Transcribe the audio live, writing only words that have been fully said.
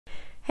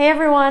Hey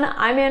everyone,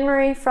 I'm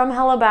Anne-Marie from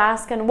Hello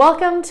Basque, and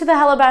welcome to the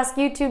Hello Basque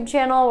YouTube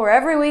channel, where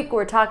every week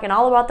we're talking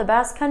all about the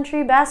Basque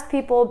country, Basque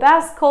people,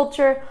 Basque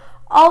culture,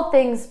 all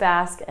things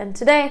Basque. And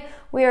today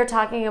we are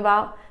talking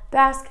about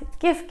Basque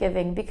gift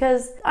giving,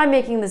 because I'm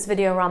making this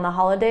video around the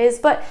holidays,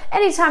 but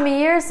any time of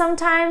year,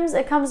 sometimes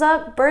it comes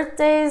up,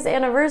 birthdays,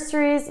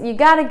 anniversaries, you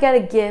gotta get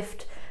a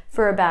gift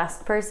for a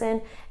Basque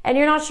person, and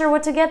you're not sure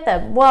what to get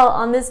them. Well,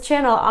 on this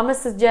channel, I'm gonna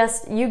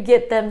suggest you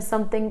get them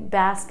something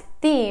Basque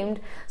themed.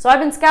 So I've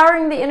been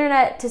scouring the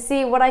internet to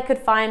see what I could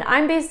find.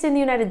 I'm based in the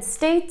United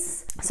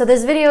States, so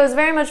this video is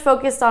very much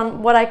focused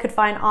on what I could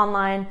find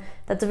online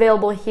that's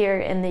available here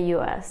in the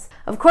US.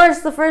 Of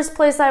course, the first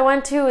place I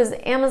went to is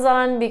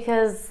Amazon,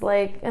 because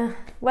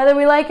whether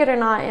we like it or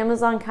not,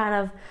 Amazon kind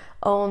of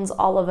owns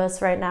all of us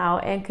right now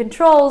and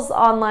controls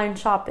online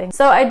shopping.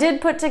 So I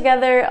did put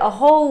together a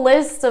whole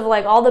list of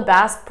all the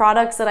Basque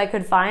products that I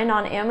could find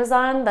on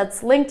Amazon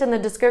that's linked in the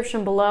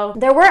description below.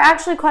 There were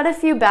actually quite a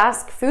few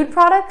Basque food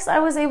products I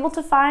was able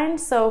to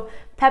find. So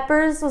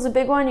peppers was a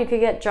big one. You could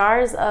get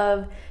jars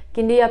of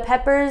guinea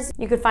peppers.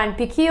 You could find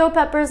piquillo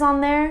peppers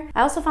on there.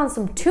 I also found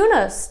some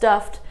tuna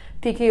stuffed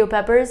piquillo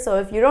peppers, so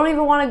if you don't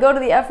even want to go to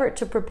the effort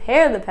to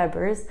prepare the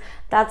peppers,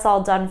 that's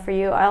all done for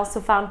you. I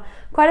also found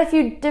quite a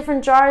few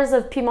different jars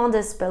of piment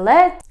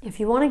d'Espelette if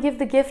you want to give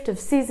the gift of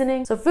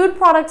seasoning. So food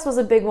products was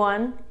a big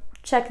one.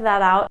 Check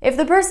that out. If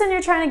the person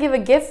you're trying to give a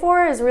gift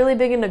for is really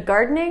big into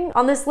gardening,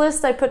 on this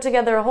list I put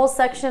together a whole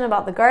section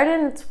about the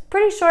garden. It's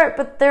pretty short,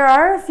 but there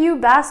are a few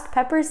Basque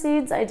pepper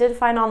seeds I did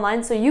find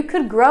online, so you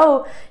could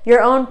grow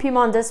your own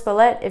piment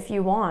d'Espelette if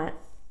you want.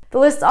 The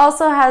list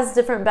also has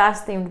different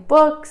Basque themed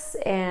books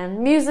and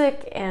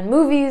music and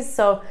movies,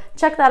 so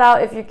check that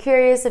out if you're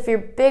curious, if you're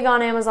big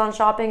on Amazon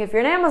shopping. If you're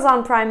an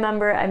Amazon Prime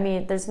member, I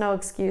mean, there's no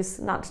excuse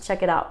not to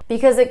check it out,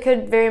 because it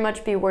could very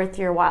much be worth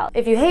your while.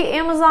 If you hate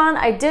Amazon,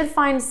 I did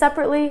find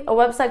separately a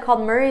website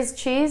called Murray's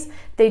Cheese.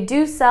 They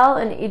do sell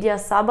an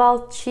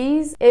Idiazabal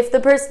cheese. If the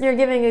person you're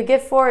giving a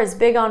gift for is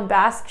big on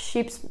Basque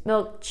sheep's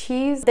milk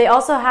cheese, they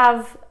also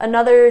have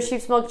another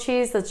sheep's milk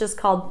cheese that's just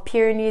called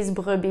Pyrenees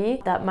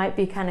Brebis. That might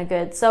be kind of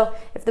good. So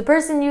if the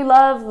person you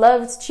love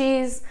loves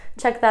cheese,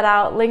 check that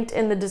out, linked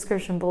in the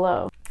description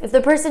below. If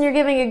the person you're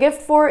giving a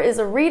gift for is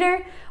a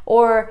reader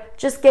or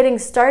just getting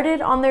started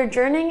on their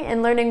journey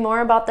and learning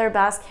more about their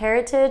Basque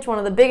heritage, one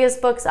of the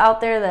biggest books out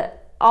there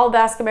that all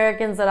Basque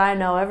Americans that I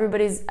know,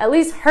 everybody's at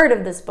least heard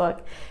of this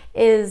book,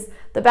 is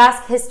The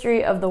Basque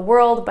History of the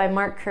World by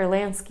Mark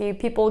Kurlansky.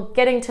 People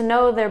getting to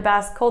know their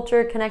Basque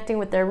culture, connecting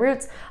with their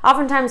roots,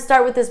 oftentimes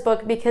start with this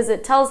book because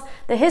it tells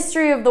the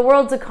history of the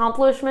world's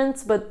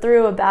accomplishments, but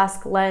through a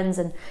Basque lens,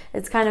 and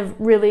it's kind of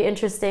really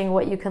interesting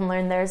what you can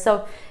learn there.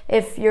 So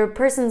if your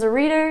person's a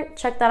reader,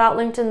 check that out,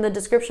 linked in the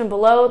description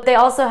below. They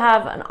also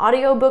have an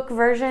audiobook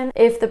version.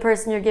 If the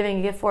person you're giving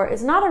a gift for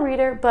is not a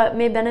reader but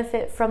may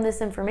benefit from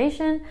this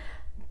information,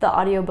 the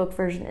audiobook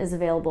version is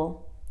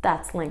available.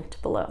 That's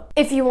linked below.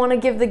 If you want to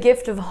give the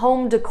gift of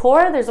home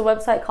decor, there's a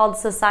website called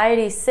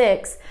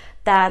Society6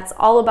 that's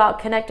all about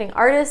connecting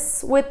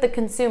artists with the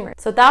consumer.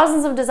 So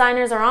thousands of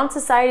designers are on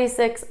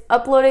Society6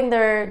 uploading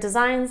their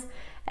designs,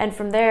 and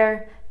from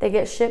there they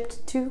get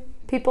shipped to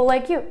people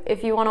like you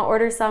if you want to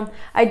order some.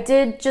 I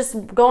did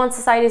just go on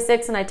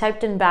Society6 and I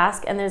typed in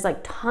Basque, and there's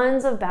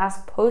tons of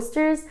Basque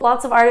posters.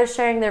 Lots of artists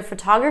sharing their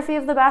photography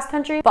of the Basque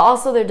country, but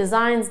also their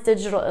designs,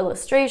 digital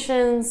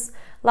illustrations,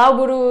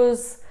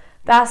 lauburus,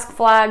 Basque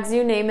flags,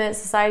 you name it.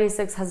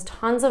 Society6 has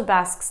tons of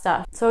Basque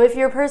stuff. So if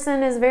your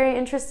person is very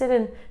interested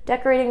in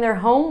decorating their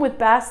home with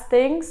Basque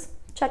things,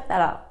 check that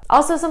out.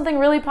 Also, something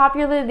really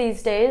popular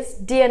these days,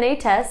 DNA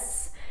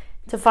tests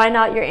to find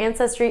out your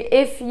ancestry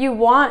if you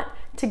want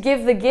to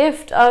give the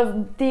gift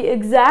of the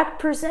exact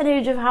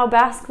percentage of how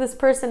Basque this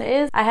person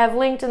is. I have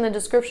linked in the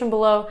description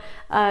below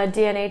a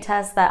DNA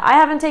test that I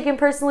haven't taken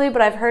personally,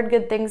 but I've heard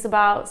good things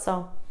about,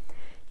 so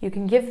you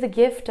can give the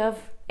gift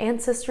of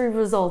ancestry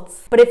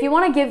results. But if you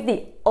want to give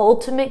the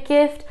ultimate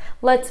gift,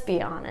 let's be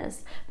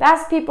honest.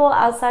 Basque people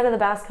outside of the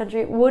Basque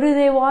country, what do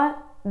they want?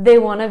 They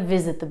want to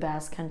visit the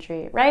Basque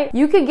country, right?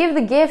 You could give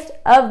the gift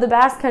of the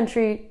Basque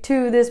country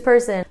to this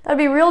person. That'd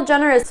be real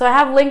generous. So I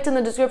have linked in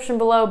the description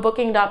below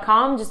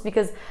booking.com, just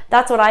because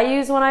that's what I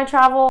use when I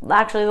travel.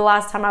 Actually, the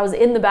last time I was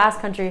in the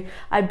Basque country,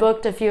 I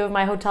booked a few of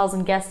my hotels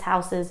and guest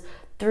houses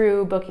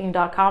through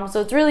booking.com. So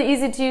it's really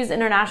easy to use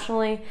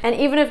internationally. And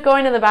even if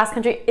going to the Basque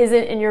country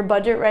isn't in your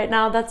budget right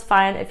now, that's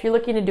fine. If you're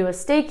looking to do a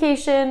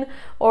staycation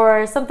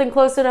or something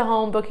closer to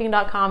home,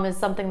 booking.com is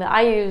something that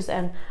I use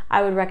and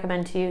I would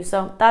recommend to you.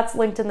 So that's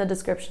linked in the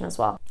description as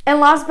well. And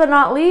last but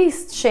not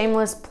least,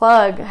 shameless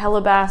plug, Hello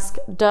Basque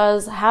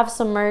does have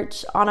some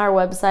merch on our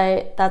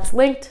website that's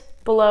linked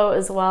below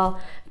as well.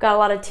 We've got a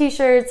lot of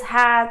t-shirts,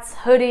 hats,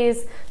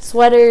 hoodies,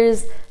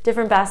 sweaters,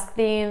 different Basque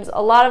themes.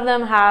 A lot of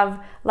them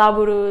have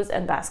lauburus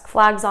and Basque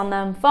flags on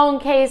them, phone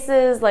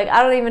cases, I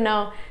don't even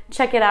know.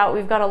 Check it out.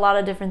 We've got a lot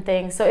of different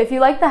things. So if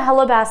you like the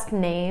Hello Basque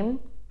name,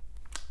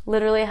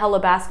 literally Hello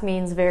Basque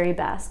means very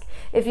Basque.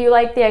 If you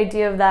like the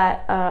idea of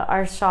that,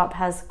 our shop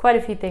has quite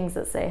a few things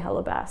that say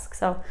Hello Basque.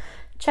 So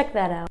check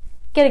that out.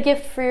 get a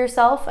gift for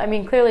yourself. I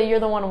mean, clearly you're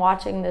the one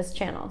watching this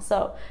channel,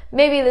 so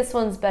maybe this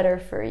one's better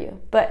for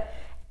you. But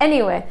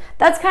anyway,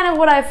 that's kind of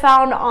what I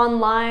found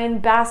online,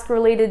 Basque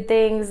related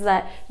things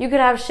that you could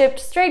have shipped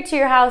straight to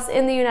your house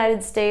in the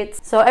United States.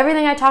 So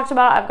everything I talked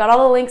about, I've got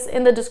all the links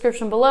in the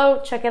description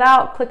below. Check it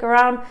out, click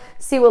around,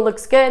 see what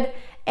looks good.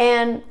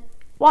 And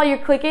while you're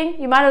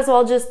clicking, you might as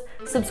well just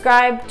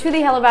subscribe to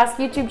the Hello Basque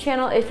YouTube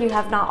channel if you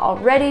have not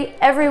already.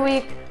 Every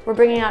week, we're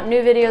bringing out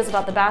new videos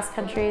about the Basque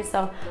country,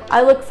 so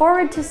I look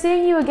forward to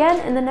seeing you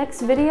again in the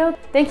next video.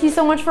 Thank you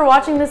so much for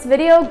watching this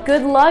video.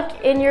 Good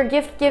luck in your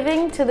gift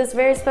giving to this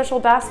very special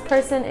Basque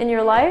person in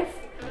your life,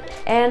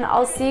 and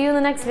I'll see you in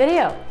the next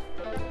video.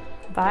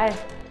 Bye.